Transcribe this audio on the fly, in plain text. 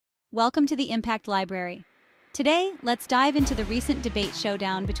Welcome to the Impact Library. Today, let's dive into the recent debate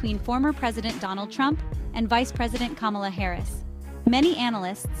showdown between former President Donald Trump and Vice President Kamala Harris. Many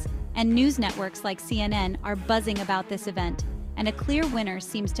analysts and news networks like CNN are buzzing about this event, and a clear winner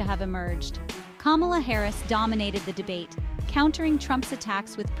seems to have emerged. Kamala Harris dominated the debate, countering Trump's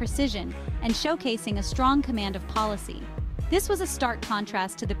attacks with precision and showcasing a strong command of policy. This was a stark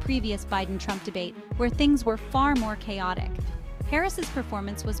contrast to the previous Biden-Trump debate, where things were far more chaotic. Harris's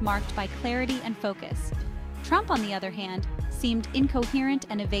performance was marked by clarity and focus. Trump, on the other hand, seemed incoherent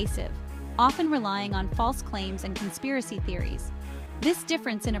and evasive, often relying on false claims and conspiracy theories. This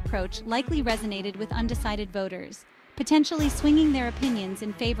difference in approach likely resonated with undecided voters, potentially swinging their opinions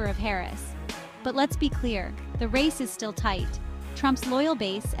in favor of Harris. But let's be clear, the race is still tight. Trump's loyal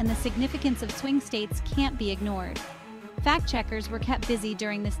base and the significance of swing states can't be ignored. Fact-checkers were kept busy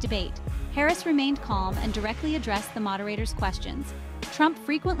during this debate. Harris remained calm and directly addressed the moderator's questions. Trump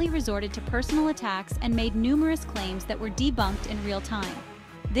frequently resorted to personal attacks and made numerous claims that were debunked in real time.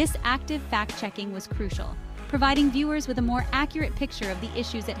 This active fact-checking was crucial, providing viewers with a more accurate picture of the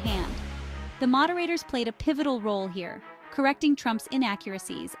issues at hand. The moderators played a pivotal role here, correcting Trump's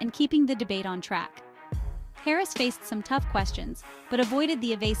inaccuracies and keeping the debate on track. Harris faced some tough questions, but avoided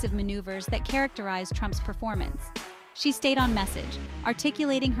the evasive maneuvers that characterized Trump's performance. She stayed on message,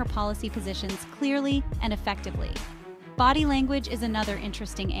 articulating her policy positions clearly and effectively. Body language is another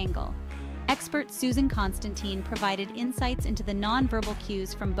interesting angle. Expert Susan Constantine provided insights into the nonverbal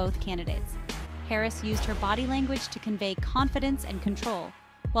cues from both candidates. Harris used her body language to convey confidence and control,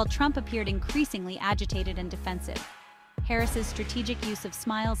 while Trump appeared increasingly agitated and defensive. Harris's strategic use of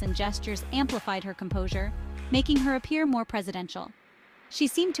smiles and gestures amplified her composure, making her appear more presidential. She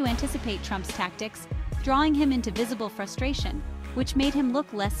seemed to anticipate Trump's tactics, drawing him into visible frustration, which made him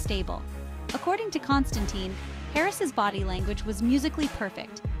look less stable. According to Constantine, Harris's body language was musically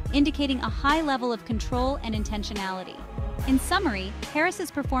perfect, indicating a high level of control and intentionality. In summary,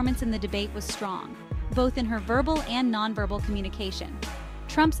 Harris's performance in the debate was strong, both in her verbal and nonverbal communication.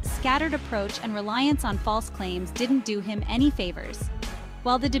 Trump's scattered approach and reliance on false claims didn't do him any favors.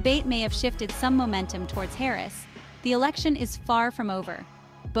 While the debate may have shifted some momentum towards Harris, the election is far from over.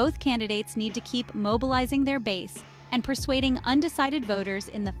 Both candidates need to keep mobilizing their base and persuading undecided voters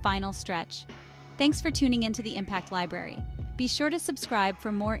in the final stretch. Thanks for tuning into the Impact Library. Be sure to subscribe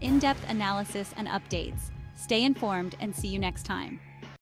for more in-depth analysis and updates. Stay informed and see you next time.